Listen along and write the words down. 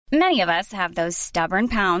Many of us have those stubborn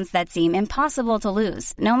pounds that seem impossible to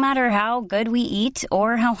lose, no matter how good we eat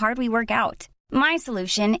or how hard we work out. My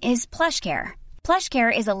solution is PlushCare.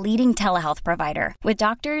 PlushCare is a leading telehealth provider with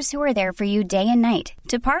doctors who are there for you day and night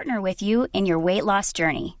to partner with you in your weight loss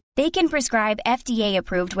journey. They can prescribe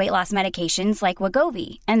FDA-approved weight loss medications like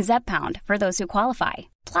Wegovy and Zepbound for those who qualify.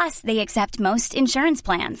 Plus, they accept most insurance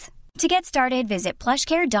plans. To get started, visit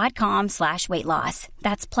plushcare.com/weightloss.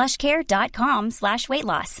 That's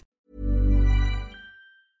plushcare.com/weightloss.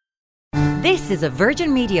 This is a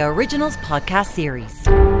Virgin Media Originals podcast series.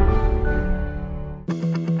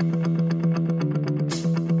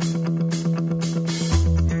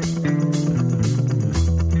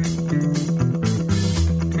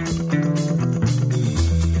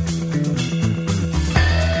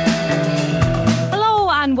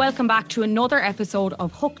 Welcome back to another episode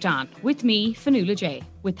of Hooked On with me, Fionnuala J,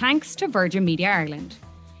 with thanks to Virgin Media Ireland.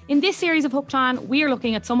 In this series of Hooked On, we are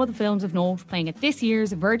looking at some of the films of note playing at this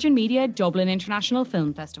year's Virgin Media Dublin International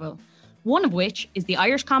Film Festival, one of which is the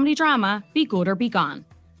Irish comedy drama Be Good or Be Gone.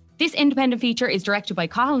 This independent feature is directed by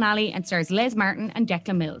Cathal Nally and stars Les Martin and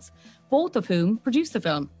Declan Mills, both of whom produced the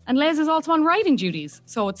film. And Les is also on writing duties,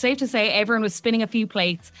 so it's safe to say everyone was spinning a few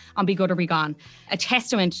plates on Be Good or Be Gone, a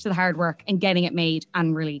testament to the hard work in getting it made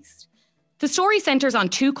and released. The story centres on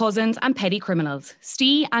two cousins and petty criminals,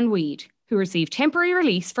 Steve and Weed, who receive temporary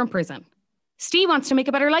release from prison. Steve wants to make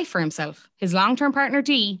a better life for himself, his long-term partner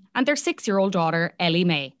Dee, and their 6-year-old daughter Ellie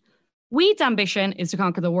May. Weed's ambition is to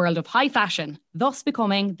conquer the world of high fashion, thus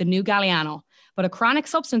becoming the new Galliano, but a chronic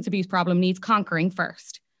substance abuse problem needs conquering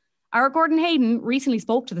first. Our Gordon Hayden recently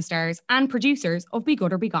spoke to the stars and producers of Be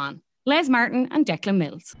Good or Be Gone, Les Martin and Declan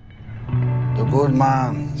Mills. The good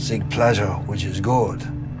man seek pleasure, which is good.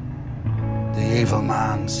 The evil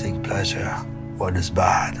man seek pleasure, what is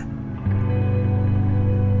bad.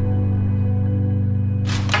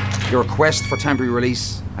 Your request for temporary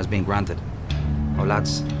release has been granted. Oh,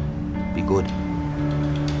 lads, be good.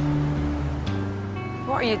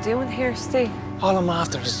 What are you doing here, Steve? All I'm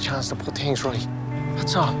after is a chance to put things right.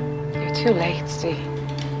 That's all. You're too late, Steve.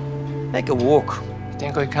 Make it work. You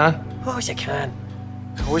think I can? Of course you can.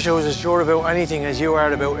 I wish I was as sure about anything as you are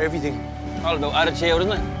about everything. All about attitude,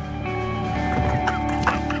 isn't it?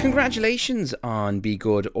 Congratulations on Be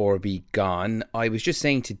Good or Be Gone. I was just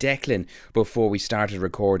saying to Declan before we started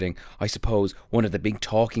recording, I suppose one of the big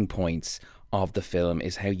talking points of the film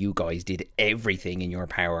is how you guys did everything in your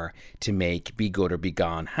power to make Be Good or Be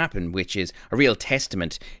Gone happen, which is a real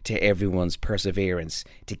testament to everyone's perseverance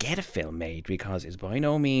to get a film made, because it's by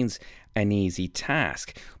no means an easy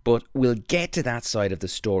task. But we'll get to that side of the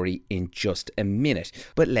story in just a minute.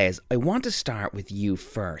 But Les, I want to start with you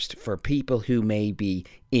first, for people who may be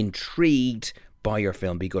intrigued by your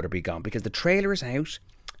film Be Good or Be Gone, because the trailer is out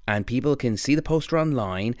and people can see the poster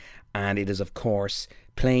online, and it is of course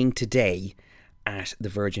playing today at the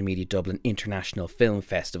Virgin Media Dublin International Film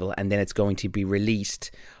Festival, and then it's going to be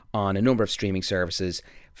released on a number of streaming services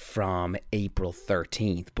from April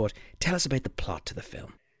 13th. But tell us about the plot to the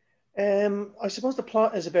film. I suppose the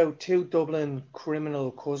plot is about two Dublin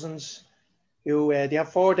criminal cousins who they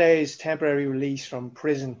have 4 days temporary release from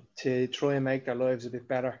prison to try and make their lives a bit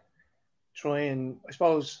better. Try and, I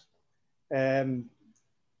suppose,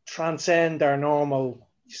 transcend their normal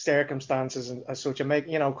circumstances and as such, and make,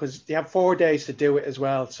 because they have 4 days to do it as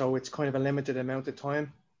well, so it's kind of a limited amount of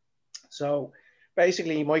time. So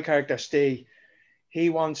basically my character Steve, he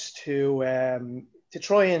wants to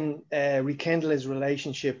try and rekindle his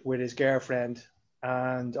relationship with his girlfriend,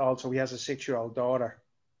 and also he has a 6-year-old daughter.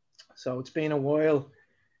 So it's been a while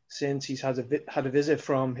since he's had a visit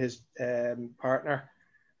from his partner,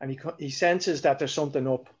 and he senses that there's something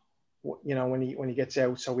up, when he gets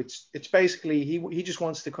out. So it's basically he just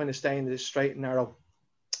wants to kind of stay in the straight and narrow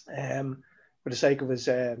for the sake of his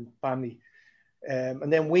family.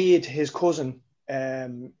 And then Weed, his cousin,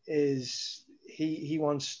 is he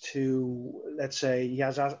wants to, let's say, he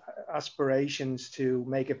has aspirations to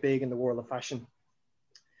make it big in the world of fashion.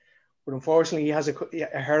 But unfortunately, he has a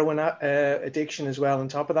heroin addiction as well on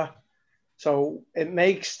top of that. So it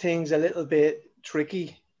makes things a little bit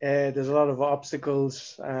tricky. There's a lot of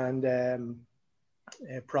obstacles and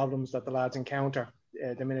problems that the lads encounter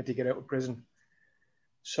the minute they get out of prison.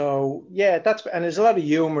 So yeah, and there's a lot of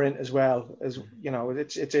humor in it as well. As we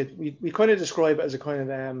kind of describe it as a kind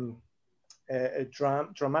of a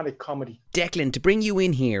dramatic comedy. Declan, to bring you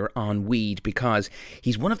in here on Weed, because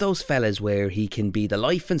he's one of those fellas where he can be the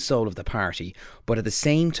life and soul of the party, but at the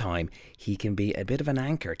same time he can be a bit of an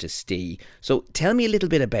anchor to Steve. So tell me a little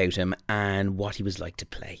bit about him and what he was like to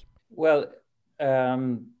play. Well,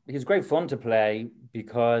 he's great fun to play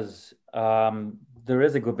because there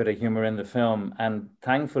is a good bit of humor in the film, and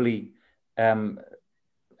thankfully,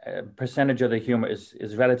 a percentage of the humor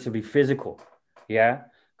is relatively physical, yeah,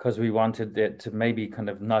 because we wanted it to maybe kind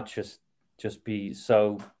of not just be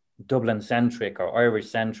so Dublin centric or Irish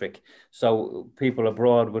centric, so people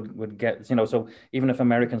abroad would get, so even if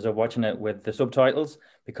Americans are watching it with the subtitles,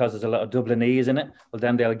 because there's a lot of Dublinese in it, well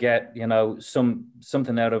then they'll get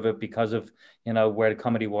something out of it, because of where the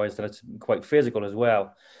comedy wise that it's quite physical as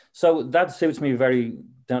well. So that suits me very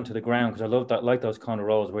down to the ground, because I love that, like those kind of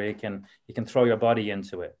roles where you can throw your body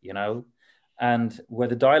into it, and where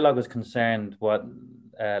the dialogue was concerned, what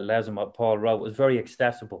Les and what Paul wrote was very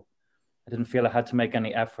accessible. I didn't feel I had to make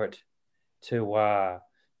any effort to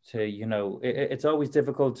it's always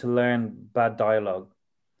difficult to learn bad dialogue,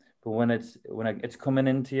 but when it's coming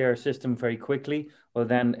into your system very quickly, well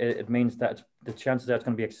then it means that the chances that it's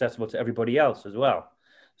going to be accessible to everybody else as well.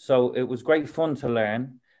 So it was great fun to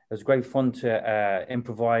learn. It was great fun to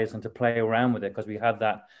improvise and to play around with it, because we had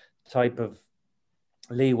that type of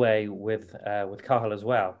leeway with Cathal as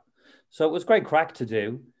well. So it was great crack to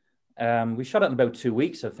do. We shot it in about 2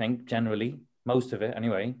 weeks, I think, generally, most of it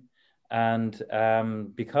anyway. And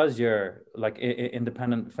because you're like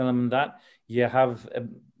independent film and that, you have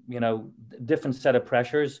different set of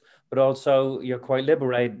pressures, but also you're quite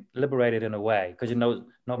liberated in a way, because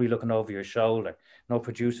nobody looking over your shoulder, no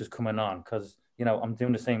producers coming on, because I'm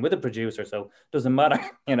doing the same with a producer, so it doesn't matter,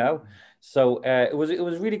 So it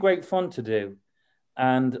was really great fun to do.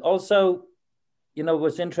 And also,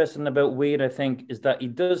 what's interesting about Weed, I think, is that he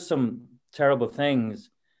does some terrible things,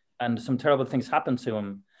 and some terrible things happen to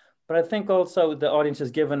him. But I think also the audience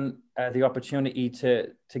is given the opportunity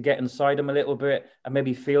to get inside him a little bit and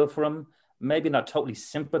maybe feel for him, maybe not totally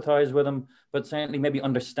sympathize with him, but certainly maybe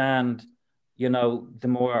understand, the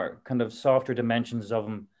more kind of softer dimensions of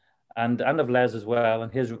him, and of Les as well,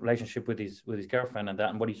 and his relationship with his girlfriend and that,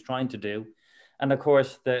 and what he's trying to do. And of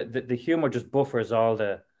course, the humor just buffers all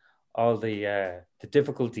the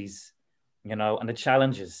difficulties, and the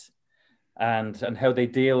challenges, and how they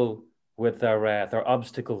deal with their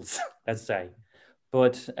obstacles, let's say.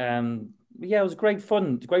 But it was great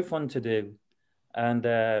fun to do, and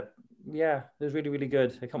it was really, really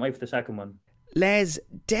good. I can't wait for the second one. Les,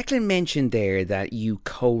 Declan mentioned there that you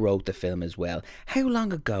co-wrote the film as well. How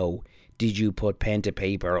long ago did you put pen to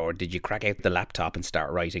paper, or did you crack out the laptop and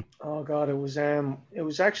start writing? Oh God, it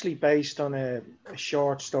was actually based on a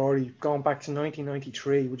short story going back to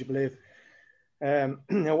 1993. Would you believe?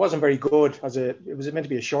 It wasn't very good it was meant to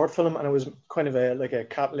be a short film, and it was kind of like a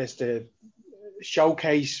catalyst, a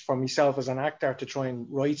showcase for myself as an actor to try and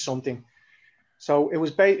write something. So it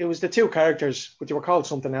was the two characters, but they were called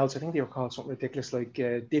something else. I think they were called something ridiculous like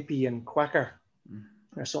Dippy and Quacker,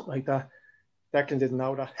 or something like that. Declan didn't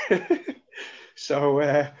know that. So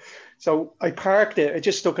I parked it. I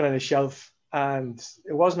just stuck it on a shelf, and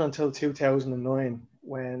it wasn't until 2009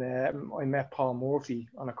 when I met Paul Murphy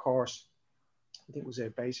on a course. I think it was a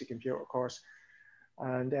basic computer course,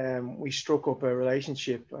 and we struck up a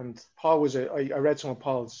relationship. And Paul I read some of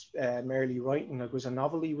Paul's early writing. It was a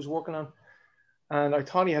novel he was working on, and I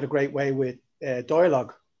thought he had a great way with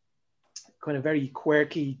dialogue, kind of very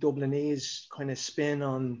quirky Dublinese kind of spin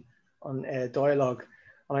on dialogue.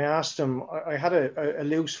 And I asked him, I had a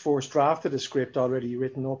loose first draft of the script already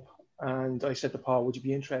written up, and I said to Paul, would you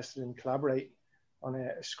be interested in collaborating on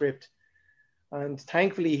a script? And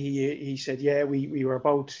thankfully he said, yeah, we were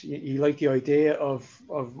both, he liked the idea of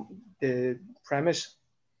the premise.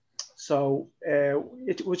 So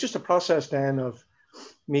it was just a process then of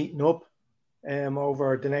meeting up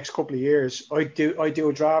over the next couple of years. I do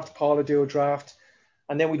a draft, Paul would do a draft,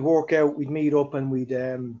 and then we'd meet up and we'd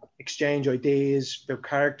exchange ideas about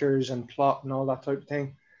characters and plot and all that type of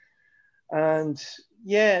thing. And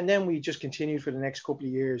then we just continued for the next couple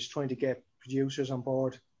of years trying to get producers on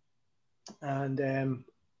board. And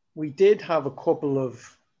we did have a couple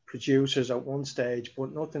of producers at one stage,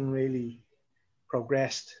 but nothing really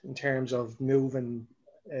progressed in terms of moving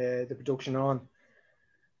the production on.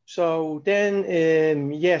 So then,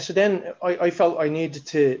 I felt I needed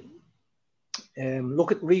to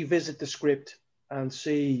revisit the script and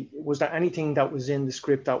see, was there anything that was in the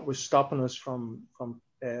script that was stopping us from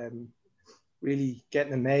really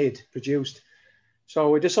getting it produced.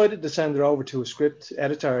 So I decided to send it over to a script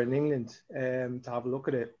editor in England to have a look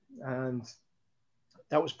at it. And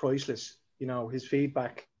that was priceless. His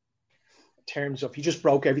feedback in terms of, he just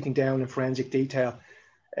broke everything down in forensic detail,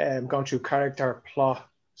 gone through character, plot,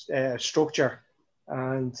 structure.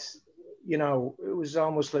 And, it was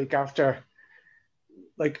almost like after,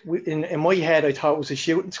 in my head, I thought it was a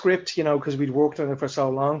shooting script, because we'd worked on it for so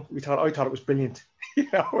long. I thought it was brilliant.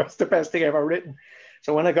 It's the best thing ever written.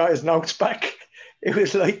 So when I got his notes back, it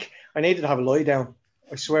was like I needed to have a lie down.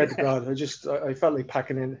 I swear to God, I felt like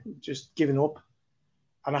packing in, just giving up.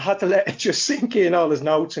 And I had to let it just sink in, all his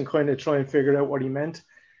notes, and kind of try and figure out what he meant.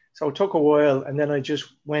 So it took a while, and then I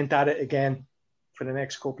just went at it again for the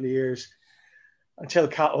next couple of years until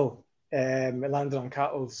Cattle, it landed on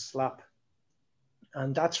Cattle's lap.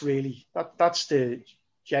 And that's really, that's the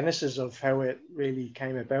genesis of how it really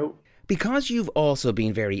came about. Because you've also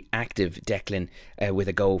been very active, Declan, with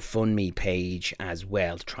a GoFundMe page as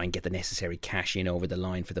well to try and get the necessary cash in over the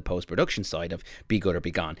line for the post-production side of Be Good or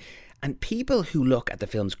Be Gone. And people who look at the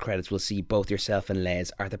film's credits will see both yourself and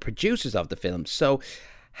Les are the producers of the film. So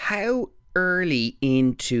how early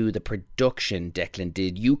into the production, Declan,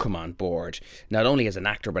 did you come on board, not only as an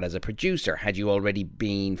actor but as a producer? Had you already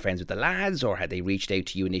been friends with the lads, or had they reached out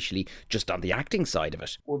to you initially just on the acting side of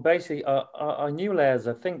it? Well, basically, I knew Les.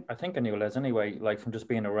 I think I knew Les anyway, like from just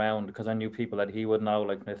being around, because I knew people that he would know,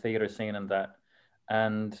 like in the theatre scene and that.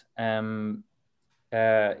 And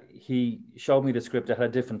he showed me the script. It had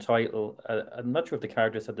a different title. I'm not sure if the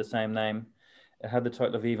characters had the same name. It had the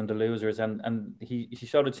title of Even the Losers, and he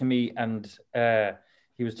showed it to me, and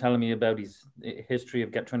he was telling me about his history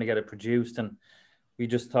of trying to get it produced, and we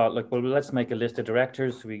just thought, like, well, let's make a list of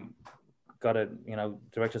directors. We got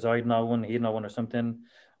directors I'd know one, he'd know one or something,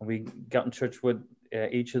 and we got in touch with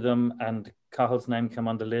each of them, and Cahill's name came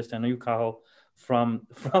on the list. I knew Cahill from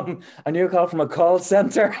a call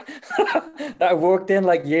center that I worked in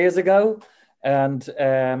like years ago, and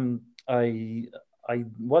I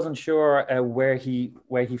wasn't sure where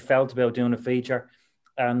he felt about doing a feature,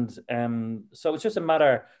 and so it's just a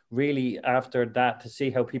matter really after that to see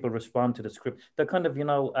how people respond to the script. They're kind of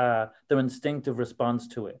their instinctive response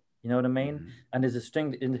to it. You know what I mean? Mm-hmm. And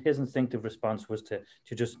his instinctive response was to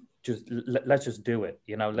just let's just do it.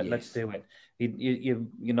 Let's do it.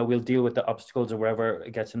 We'll deal with the obstacles or wherever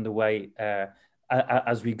it gets in the way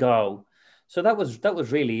as we go. So that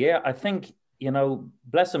was really it. I think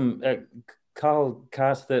bless him. Carl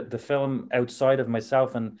cast the film outside of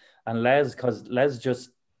myself and Les, because Les just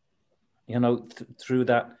threw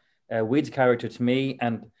that Weeds character to me,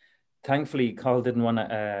 and thankfully Carl didn't want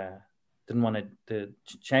to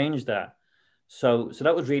change that. So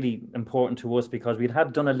that was really important to us, because we'd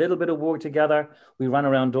had done a little bit of work together. We ran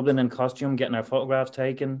around Dublin in costume, getting our photographs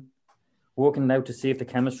taken, working out to see if the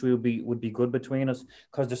chemistry would be good between us,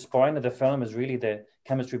 because the spine of the film is really the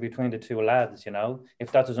chemistry between the two lads.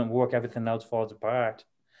 If that doesn't work, everything else falls apart.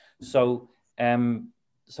 So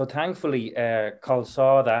thankfully Carl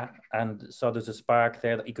saw that and saw there's a spark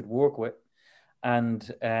there that he could work with, and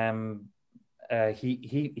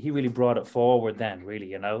he really brought it forward then,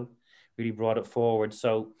 really brought it forward.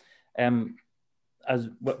 So as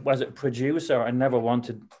a producer, I never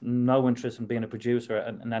wanted, no interest in being a producer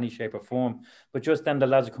in any shape or form. But just then the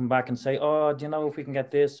lads would come back and say, oh, do you know if we can get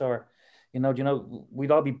this? Or, we'd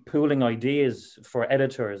all be pooling ideas for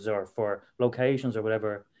editors or for locations or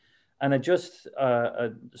whatever. And it just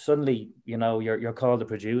suddenly, you're called a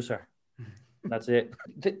producer. That's it.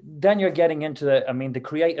 Then you're getting into the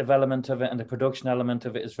creative element of it, and the production element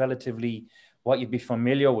of it is relatively what you'd be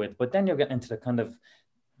familiar with. But then you're getting into the kind of,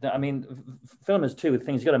 film is two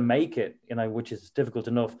things. You got to make it, which is difficult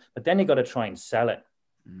enough, but then you got to try and sell it,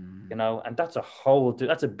 and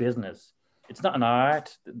that's a business. It's not an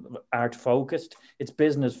art focused. It's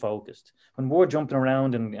business focused. When we're jumping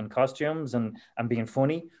around in costumes and being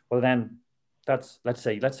funny, well then let's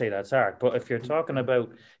say that's art. But if you're talking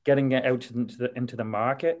about getting it out into the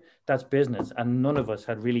market, that's business. And none of us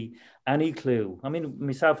had really any clue.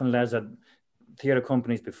 Myself and Les had theatre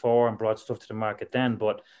companies before and brought stuff to the market then,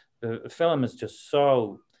 but the film is just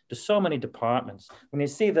there's so many departments. When you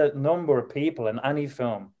see the number of people in any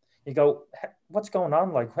film, you go, what's going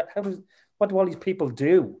on? Like, what do all these people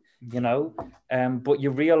do? But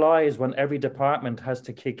you realize when every department has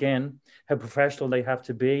to kick in, how professional they have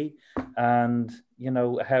to be, and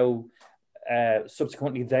how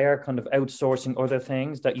subsequently they're kind of outsourcing other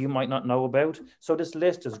things that you might not know about. So this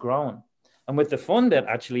list is growing. And with the funded,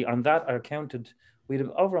 actually, on that, I counted, we'd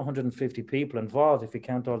have over 150 people involved if you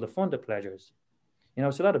count all the funded pledgers.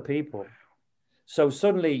 It's a lot of people. So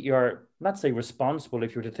suddenly you're, not say responsible,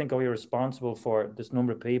 if you were to think, you're responsible for this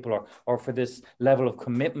number of people or for this level of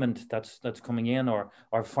commitment that's coming in, or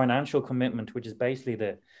financial commitment, which is basically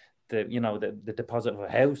the deposit of a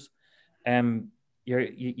house.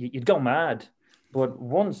 You'd go mad. But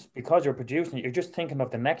once, because you're producing it, you're just thinking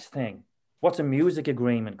of the next thing. What's a music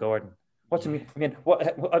agreement, Gordon?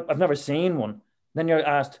 I've never seen one. Then you're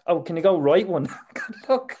asked, oh, can you go write one?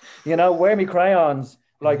 Look, where are my crayons?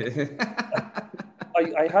 Like,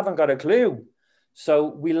 I haven't got a clue. So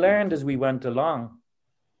we learned as we went along.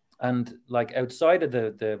 And like outside of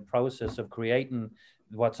the process of creating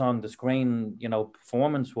what's on the screen, you know,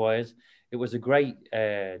 performance wise, it was a great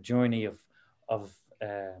journey of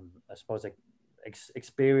I suppose like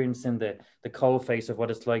experiencing the coalface of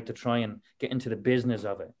what it's like to try and get into the business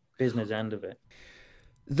end of it.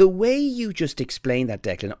 The way you just explained that,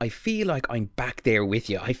 Declan, I feel like I'm back there with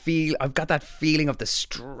you. I feel I've got that feeling of the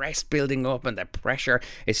stress building up and the pressure,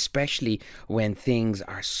 especially when things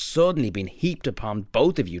are suddenly being heaped upon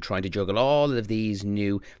both of you, trying to juggle all of these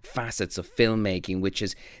new facets of filmmaking, which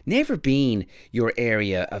has never been your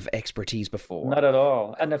area of expertise before. Not at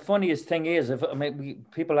all. And the funniest thing is,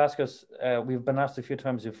 people ask us, we've been asked a few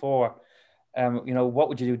times before, you know, what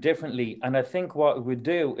would you do differently? And I think what we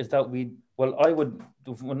do is that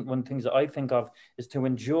one things that I think of is to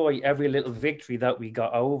enjoy every little victory that we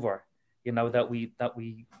got over, you know, that we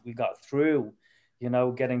got through, you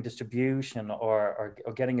know, getting distribution or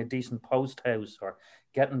getting a decent post house or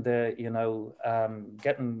getting the, you know,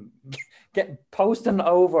 getting posting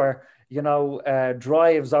over, you know,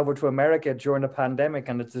 drives over to America during the pandemic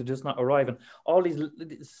and it's just not arriving. All these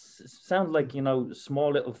sound like, you know,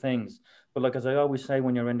 small little things. But like, as I always say,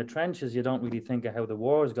 when you're in the trenches, you don't really think of how the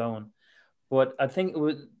war is going. But I think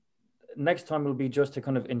next time will be just to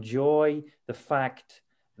kind of enjoy the fact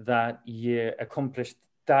that you accomplished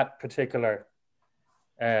that particular,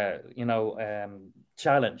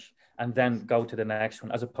 challenge, and then go to the next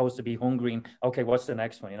one, as opposed to be hungry and, okay, what's the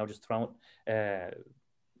next one? You know, just throwing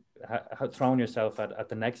yourself at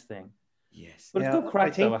the next thing. Yes. But it's good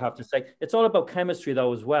crack, though, I have to say. It's all about chemistry,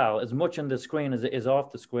 though, as well, as much on the screen as it is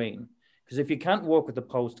off the screen. Because if you can't work with the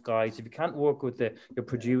post guys, if you can't work with your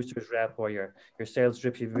producer's rep or your sales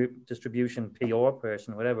distribution PR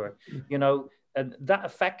person, whatever, you know, that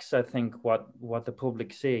affects, I think, what the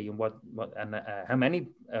public see and how many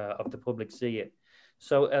of the public see it.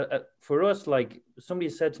 So for us, like somebody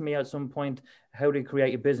said to me at some point, how do you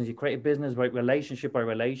create a business? You create a business by relationship by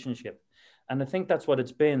relationship. And I think that's what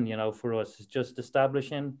it's been, you know, for us. It's just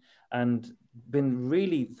establishing and been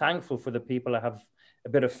really thankful for the people that have a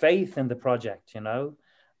bit of faith in the project, you know,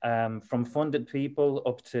 from funded people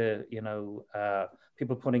up to, you know,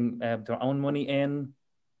 people putting their own money in,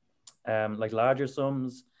 like larger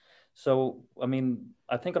sums. So, I mean,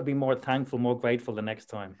 I think I'll be more thankful, more grateful the next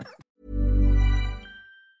time.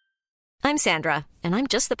 I'm Sandra, and I'm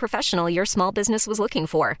just the professional your small business was looking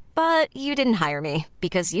for. But you didn't hire me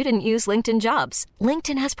because you didn't use LinkedIn Jobs.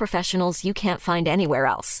 LinkedIn has professionals you can't find anywhere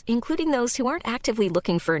else, including those who aren't actively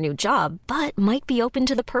looking for a new job, but might be open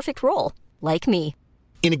to the perfect role, like me.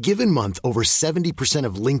 In a given month, over 70%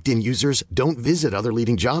 of LinkedIn users don't visit other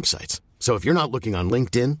leading job sites. So if you're not looking on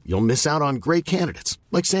LinkedIn, you'll miss out on great candidates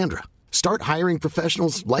like Sandra. Start hiring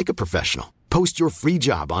professionals like a professional. Post your free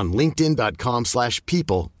job on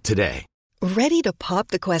linkedin.com/people today. Ready to pop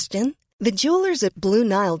the question? The jewelers at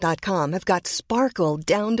BlueNile.com have got sparkle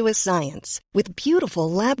down to a science with beautiful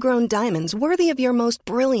lab-grown diamonds worthy of your most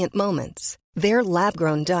brilliant moments. Their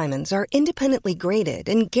lab-grown diamonds are independently graded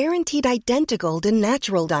and guaranteed identical to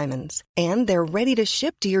natural diamonds, and they're ready to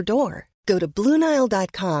ship to your door. Go to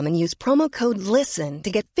BlueNile.com and use promo code LISTEN to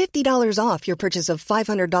get $50 off your purchase of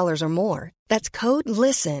 $500 or more. That's code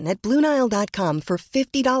LISTEN at BlueNile.com for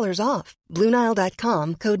 $50 off.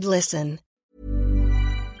 BlueNile.com, code LISTEN.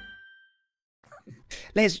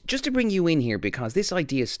 Les, just to bring you in here, because this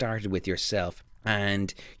idea started with yourself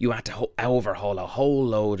and you had to overhaul a whole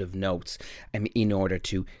load of notes in order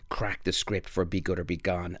to crack the script for Be Good or Be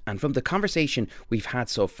Gone. And from the conversation we've had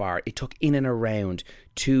so far, it took in and around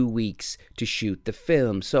 2 weeks to shoot the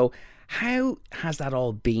film. So how has that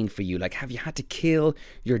all been for you? Like, have you had to kill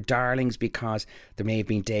your darlings because there may have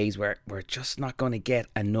been days where we're just not going to get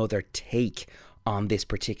another take on this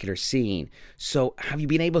particular scene? So have you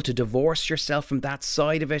been able to divorce yourself from that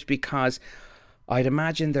side of it? Because I'd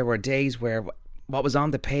imagine there were days where what was on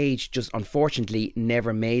the page just unfortunately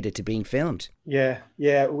never made it to being filmed. Yeah,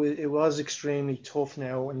 it was extremely tough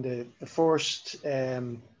now. And the first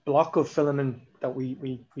block of filming that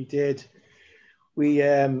we did,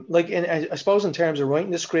 I suppose in terms of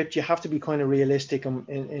writing the script, you have to be kind of realistic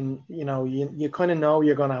in you know, you kind of know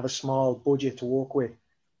you're going to have a small budget to work with.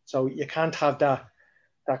 So you can't have that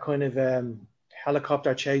kind of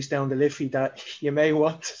helicopter chase down the Liffey that you may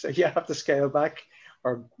want. So you have to scale back,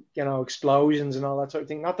 or, you know, explosions and all that sort of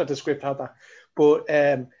thing. Not that the script had that, but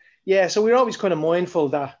so we were always kind of mindful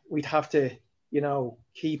that we'd have to, you know,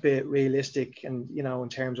 keep it realistic and, you know, in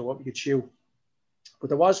terms of what we could shoot. But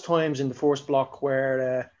there was times in the first block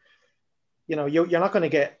where, you know, you're not going to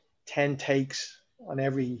get 10 takes on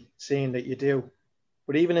every scene that you do.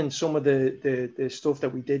 But even in some of the stuff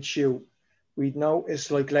that we did shoot, we'd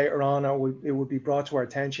notice like later on, or it would be brought to our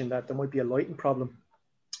attention that there might be a lighting problem.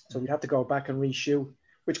 So we'd have to go back and reshoot,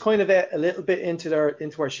 which kind of ate a little bit into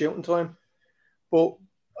our shooting time. But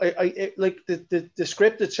like the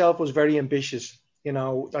script itself was very ambitious. You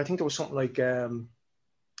know, I think there was something like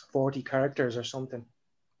 40 characters or something,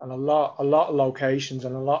 and a lot of locations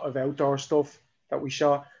and a lot of outdoor stuff that we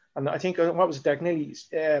shot. And I think what was it, nearly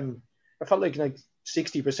I felt like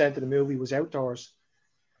 60% of the movie was outdoors.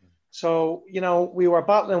 So, you know, we were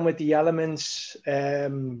battling with the elements,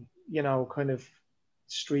 you know, kind of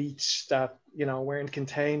streets that, you know, weren't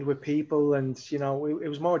contained with people. And, you know, it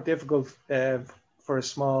was more difficult for a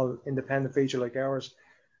small independent feature like ours.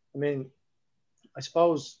 I mean, I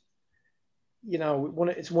suppose, you know,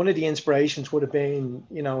 one of the inspirations would have been,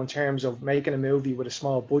 you know, in terms of making a movie with a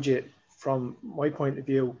small budget, from my point of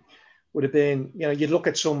view, would have been, you know, you'd look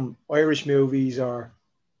at some Irish movies or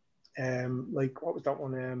like, what was that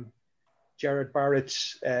one? Gerard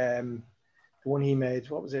Barrett's, the one he made,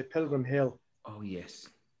 what was it? Pilgrim Hill. Oh, yes.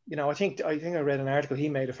 You know, I think I read an article, he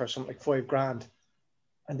made it for something like $5,000.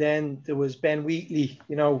 And then there was Ben Wheatley,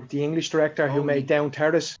 you know, the English director who made Down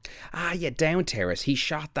Terrace. Ah, yeah, Down Terrace. He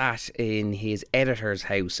shot that in his editor's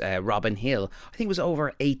house, Robin Hill. I think it was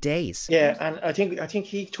over 8 days. Yeah, and I think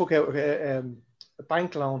he took out a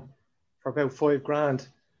bank loan for about $5,000.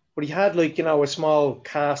 But he had, like, you know, a small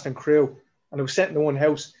cast and crew, and it was set in one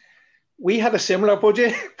house. We had a similar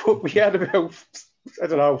budget, but we had about, I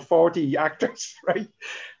don't know, 40 actors, right?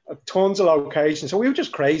 Tons of locations. So we were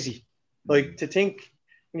just crazy. Like, to think,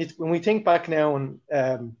 when we think back now, and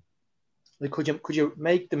like, could you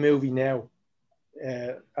make the movie now,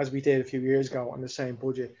 as we did a few years ago on the same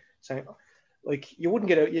budget? Saying, like, you wouldn't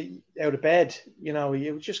get out of bed, you know,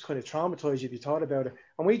 it would just kind of traumatize you if you thought about it.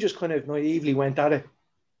 And we just kind of naively went at it.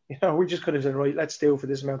 You know, we just could have said, right, let's do it for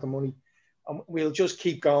this amount of money. And we'll just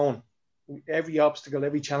keep going. Every obstacle,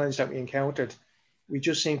 every challenge that we encountered, we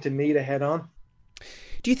just seemed to meet it head on.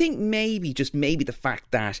 Do you think maybe the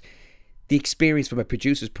fact that the experience from a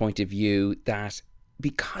producer's point of view, that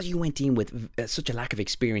because you went in with such a lack of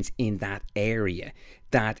experience in that area,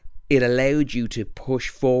 that it allowed you to push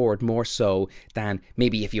forward more so than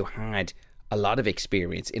maybe if you had a lot of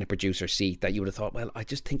experience in a producer's seat, that you would have thought, well, I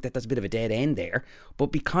just think that there's a bit of a dead end there. But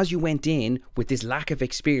because you went in with this lack of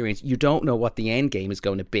experience, you don't know what the end game is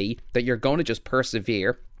going to be, that you're going to just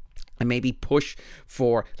persevere and maybe push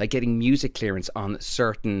for, like, getting music clearance on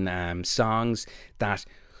certain songs that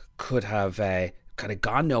could have kind of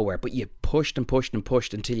gone nowhere, but you pushed and pushed and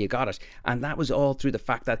pushed until you got it. And that was all through the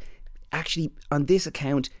fact that actually on this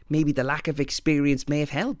account, maybe the lack of experience may have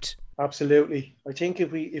helped. Absolutely. I think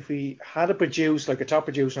if we had a producer, like a top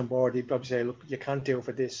producer on board, he'd probably say, look, you can't do it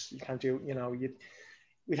for this. You can't do, you know,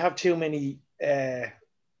 we'd have too many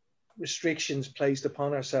restrictions placed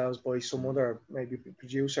upon ourselves by some other maybe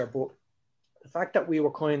producer. But the fact that we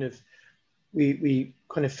kind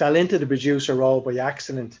of fell into the producer role by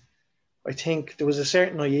accident, I think there was a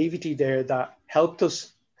certain naivety there that helped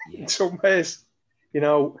us in some ways. You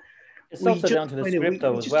know, it's also down to the script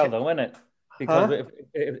though, isn't it? Because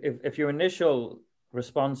if your initial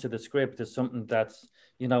response to the script is something that's,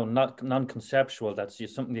 you know, not non-conceptual, that's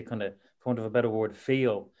just something you kind of, for want of a better word,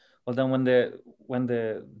 feel. Well, then when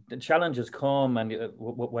the challenges come, and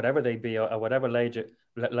whatever they be, or whatever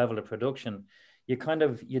level of production, you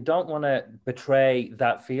don't want to betray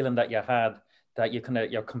that feeling that you had, that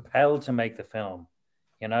you're compelled to make the film.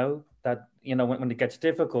 You know, that, you know, when it gets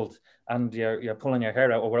difficult and you're pulling your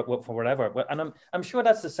hair out or for whatever. And I'm sure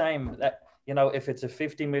that's the same. You know, if it's a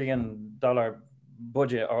 $50 million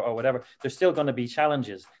budget or whatever, there's still going to be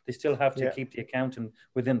challenges. They still have to keep the accounting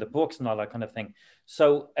within the books and all that kind of thing.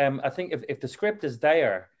 So I think if the script is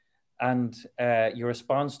there and your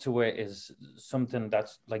response to it is something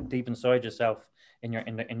that's like deep inside yourself in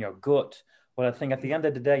your gut, well, I think at the end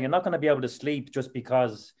of the day, you're not going to be able to sleep just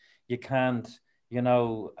because you can't,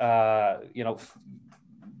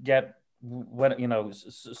 get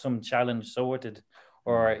some challenge sorted,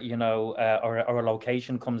 or or a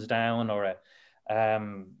location comes down, or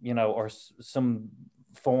or some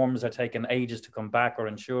forms are taking ages to come back, or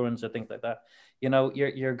insurance or things like that. You know,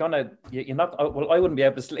 you're not. Well, I wouldn't be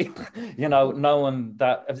able to sleep, knowing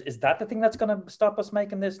that. Is that the thing that's going to stop us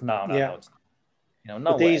making this? No. It's,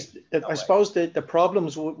 no way. I suppose the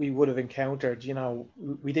problems we would have encountered,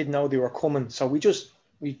 we didn't know they were coming, so we'd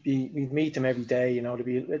meet them every day.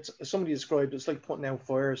 Somebody described it's like putting out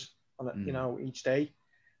fires on it. Each day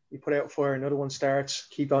you put out a fire, another one starts.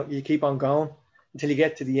 You keep on going until you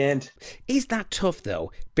get to the end. Is that tough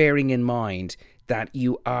though, bearing in mind that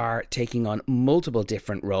you are taking on multiple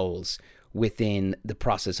different roles within the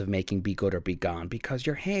process of making Be Good or Be Gone, because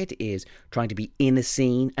your head is trying to be in a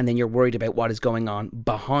scene and then you're worried about what is going on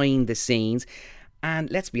behind the scenes. And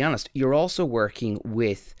let's be honest, you're also working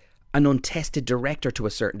with an untested director to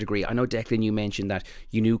a certain degree. I know, Declan, you mentioned that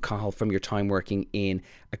you knew Cathal from your time working in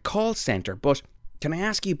a call centre, but can I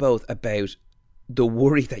ask you both about the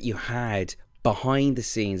worry that you had behind the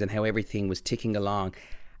scenes and how everything was ticking along,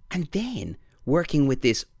 and then working with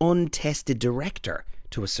this untested director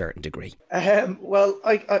to a certain degree? Well,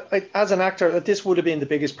 I as an actor, this would have been the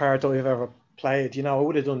biggest part I've ever played. You know, I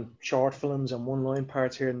would have done short films and one-line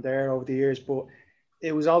parts here and there over the years, but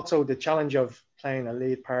it was also the challenge of playing a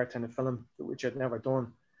lead part in a film, which I'd never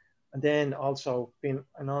done. And then also being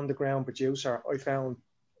an on-the-ground producer, I found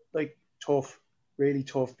like tough, really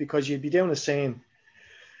tough, because you'd be doing a scene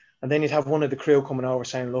and then you'd have one of the crew coming over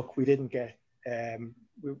saying, look, we didn't get,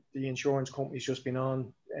 the insurance company's just been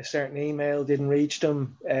on, a certain email didn't reach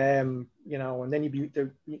them, you know, and then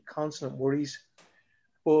there'd be constant worries.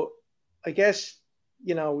 But I guess,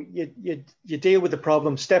 you know, you deal with the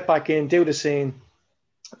problem, step back in, do the scene,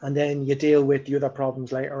 and then you deal with the other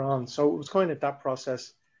problems later on. So it was kind of that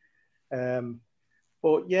process.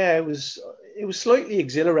 But yeah, it was slightly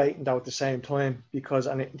exhilarating though at the same time, because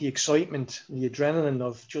the excitement, the adrenaline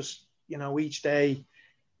of just, you know, each day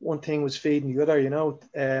one thing was feeding the other, you know.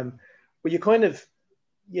 But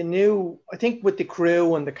you knew, I think with the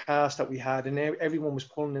crew and the cast that we had, and everyone was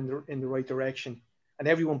pulling in the right direction, and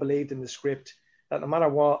everyone believed in the script, that no matter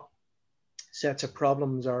what sets of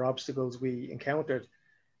problems or obstacles we encountered,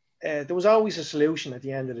 there was always a solution at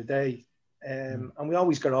the end of the day, and we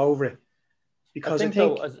always got over it. Because I think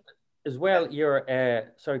though, as well, you're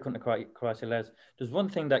sorry, couldn't cross you, Les. There's one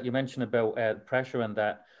thing that you mentioned about pressure, and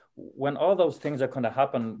that when all those things that kind of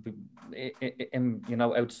happen in, you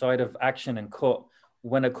know, outside of action and cut,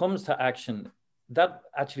 when it comes to action, that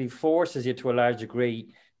actually forces you to a large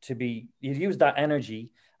degree to be, you use that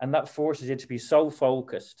energy, and that forces you to be so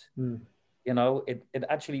focused. You know, it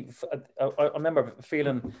actually, I remember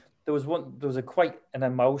feeling there was quite an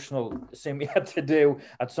emotional scene we had to do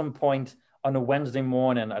at some point on a Wednesday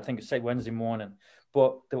morning. I think it's Wednesday morning,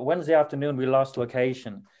 but the Wednesday afternoon we lost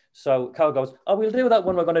location. So Cal goes, "Oh, we'll do that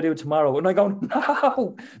one we're going to do tomorrow." And I go,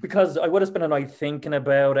 "No," because I would have spent a night thinking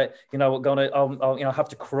about it. You know, we're going to, you know, have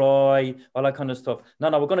to cry, all that kind of stuff. No,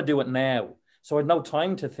 we're going to do it now. So I had no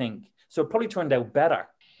time to think. So it probably turned out better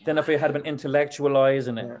than if we had been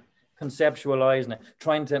intellectualizing it. Yeah. Conceptualizing it,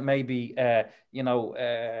 trying to maybe, be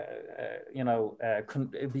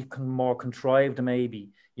more contrived, maybe,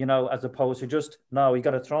 you know, as opposed to just, no, you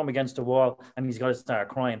got to throw him against the wall and he's got to start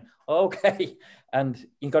crying. Okay. And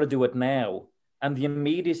you got to do it now. And the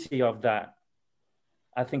immediacy of that,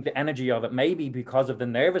 I think the energy of it, maybe because of the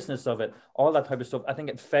nervousness of it, all that type of stuff, I think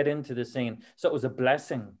it fed into the scene. So it was a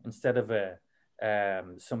blessing instead of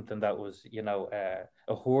something that was, you know,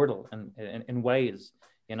 a hurdle in ways.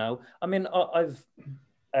 You know, I mean, I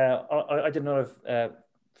did another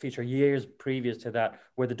feature years previous to that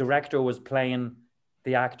where the director was playing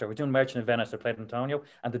the actor. We're doing Merchant of Venice. I played Antonio,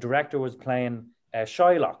 and the director was playing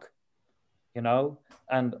Shylock. You know,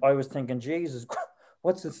 and I was thinking, Jesus,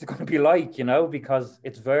 what's this going to be like? You know, because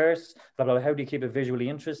it's verse, blah blah. How do you keep it visually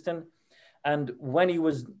interesting? And when he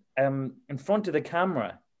was in front of the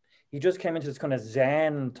camera, he just came into this kind of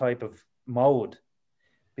Zen type of mode,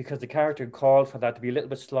 because the character called for that to be a little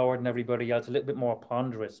bit slower than everybody else, a little bit more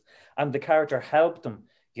ponderous. And the character helped him,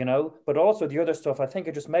 you know, but also the other stuff, I think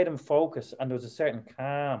it just made him focus, and there was a certain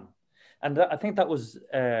calm. And I think that was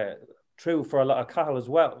true for a lot of Cathal as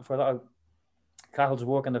well, for a lot of Cathal's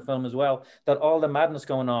work in the film as well, that all the madness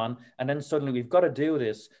going on, and then suddenly we've got to do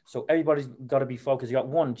this. So everybody's got to be focused. You got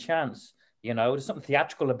one chance, you know, there's something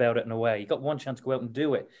theatrical about it in a way. You got one chance to go out and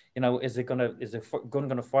do it. You know, is the gun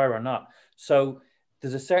going to fire or not? So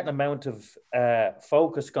there's a certain amount of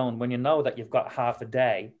focus going when you know that you've got half a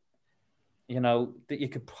day, you know, that you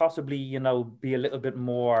could possibly, you know, be a little bit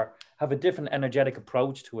more, have a different energetic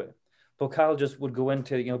approach to it. But Cathal just would go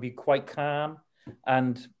into, you know, be quite calm,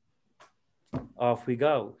 and off we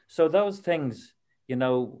go. So those things, you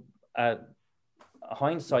know,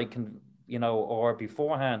 hindsight can, you know, or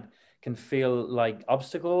beforehand can feel like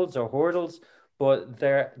obstacles or hurdles, but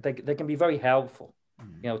they can be very helpful,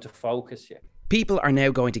 you know, to focus you. People are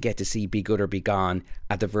now going to get to see Be Good or Be Gone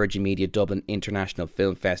at the Virgin Media Dublin International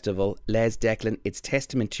Film Festival. Les, Declan, it's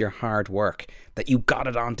testament to your hard work that you got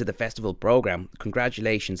it onto the festival programme.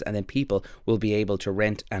 Congratulations. And then people will be able to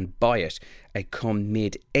rent and buy it come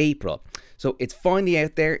mid-April. So it's finally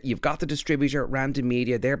out there. You've got the distributor, Random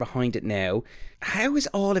Media, they're behind it now. How is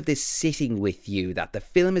all of this sitting with you, that the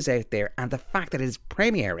film is out there and the fact that it is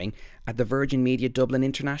premiering at the Virgin Media Dublin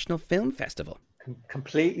International Film Festival?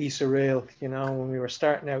 Completely surreal. You know, when we were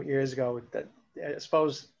starting out years ago, that I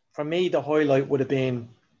suppose for me the highlight would have been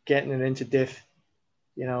getting it into DIFF,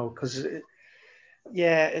 you know, because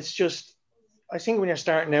it's just, I think when you're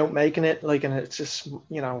starting out making it, like, and it's just,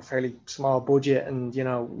 you know, fairly small budget, and, you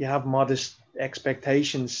know, you have modest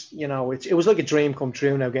expectations, you know, it was like a dream come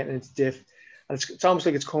true now getting into DIFF. And it's almost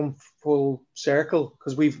like it's come full circle,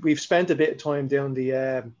 because we've spent a bit of time doing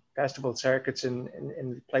the festival circuits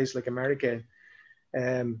in places like America,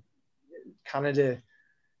 Canada.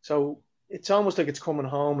 So it's almost like it's coming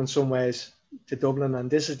home in some ways to Dublin, and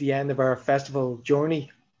this is the end of our festival journey.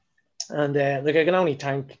 And like, I can only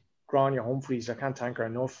thank Grania Humphreys. I can't thank her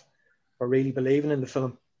enough for really believing in the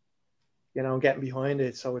film, you know, and getting behind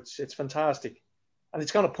it. So it's fantastic, and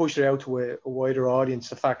it's going to push it out to a wider audience.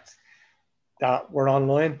 The fact that we're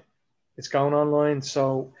online, it's going online.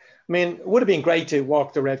 So I mean, it would have been great to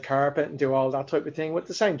walk the red carpet and do all that type of thing, but at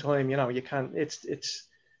the same time, you know, you can't.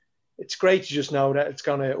 It's great to just know that it's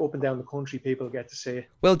going to up and down the country, people get to see it.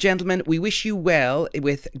 Well, gentlemen, we wish you well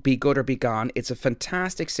with Be Good or Be Gone. It's a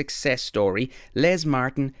fantastic success story. Les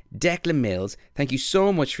Martin, Declan Mills, thank you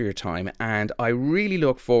so much for your time, and I really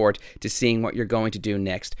look forward to seeing what you're going to do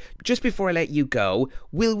next. Just before I let you go,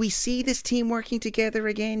 will we see this team working together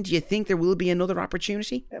again? Do you think there will be another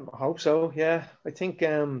opportunity? I hope so, yeah. I think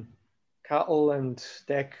Cattle and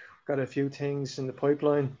Dec got a few things in the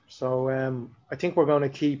pipeline, so I think we're going to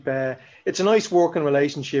keep it's a nice working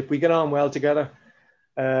relationship. We get on well together,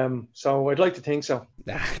 so I'd like to think so.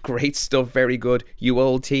 Great stuff, very good. You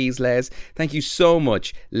old tease, Les. Thank you so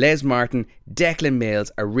much, Les Martin, Declan Mills.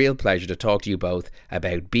 A real pleasure to talk to you both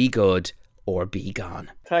about Be Good or Be Gone.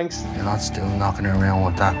 Thanks. You're not still knocking around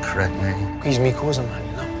with that, correct, mate? He's me cousin, man,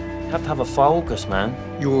 you know. You have to have a focus, man.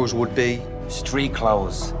 Yours would be? Street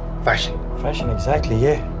clothes. Fashion. Fashion, exactly,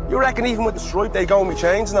 yeah. You reckon even with the stripe they go with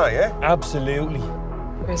chains now, yeah? Absolutely.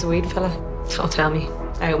 Where's the weed fella? Don't tell me.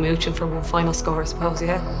 Out mooching for one final score, I suppose,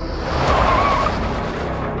 yeah?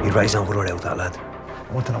 You'd raise on her out, that lad.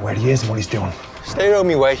 I want to know where he is and what he's doing. Stay out of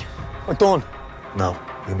me way. We're done. No,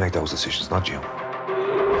 you make those decisions, not you.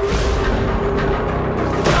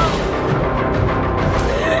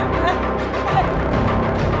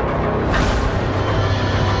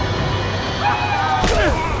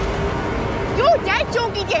 You're dead,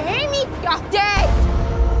 junkie, do you hear me? You're dead!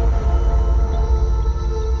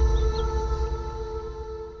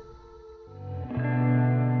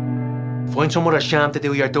 Find some other sham to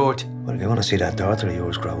do your dirt. Well, if you want to see that daughter of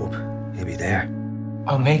yours grow up, he'll be there.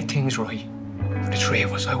 I'll make things right. For the three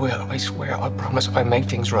of us, I will. I swear, I promise I'll make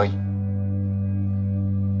things right.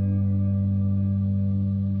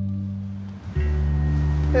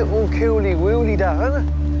 Bit uncoolly-wooly, that, isn't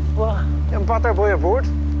it? What? Getting battered by a bird?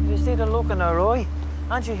 You see the look in her eye?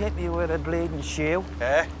 And she hit me with a bleeding shoe.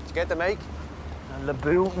 Yeah, did you get the make? And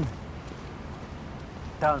Labutin.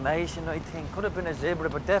 Dalmatian, I think. Could have been a zebra,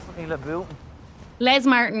 but definitely Labutin. Les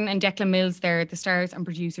Martin and Declan Mills, they're the stars and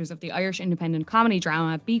producers of the Irish independent comedy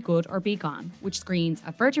drama Be Good or Be Gone, which screens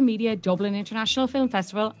at Virgin Media Dublin International Film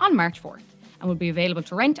Festival on March 4th and will be available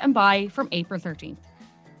to rent and buy from April 13th.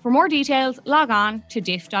 For more details, log on to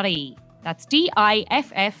diff.ie. That's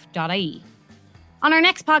diff.ie. On our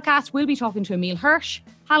next podcast, we'll be talking to Emile Hirsch,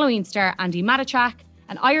 Halloween star Andy Matichak,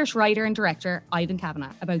 and Irish writer and director Ivan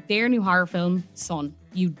Kavanagh about their new horror film, Son.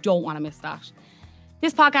 You don't want to miss that.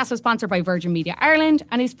 This podcast was sponsored by Virgin Media Ireland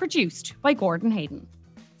and is produced by Gordon Hayden.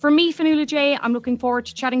 For me, Fionnuala J, I'm looking forward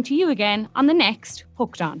to chatting to you again on the next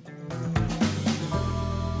Hooked On.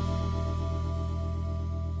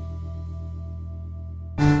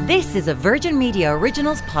 This is a Virgin Media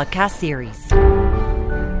Originals podcast series.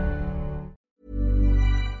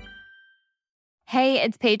 Hey,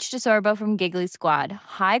 it's Paige DeSorbo from Giggly Squad.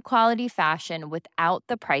 High quality fashion without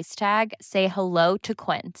the price tag. Say hello to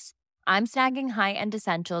Quince. I'm snagging high-end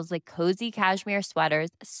essentials like cozy cashmere sweaters,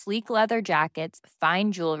 sleek leather jackets,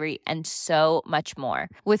 fine jewelry, and so much more.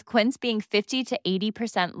 With Quince being 50 to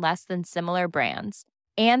 80% less than similar brands.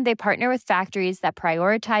 And they partner with factories that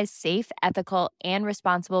prioritize safe, ethical, and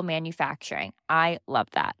responsible manufacturing. I love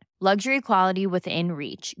that. Luxury quality within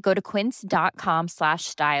reach. Go to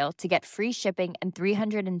quince.com/style to get free shipping and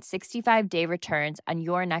 365-day returns on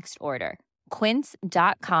your next order.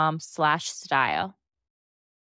 Quince.com/style.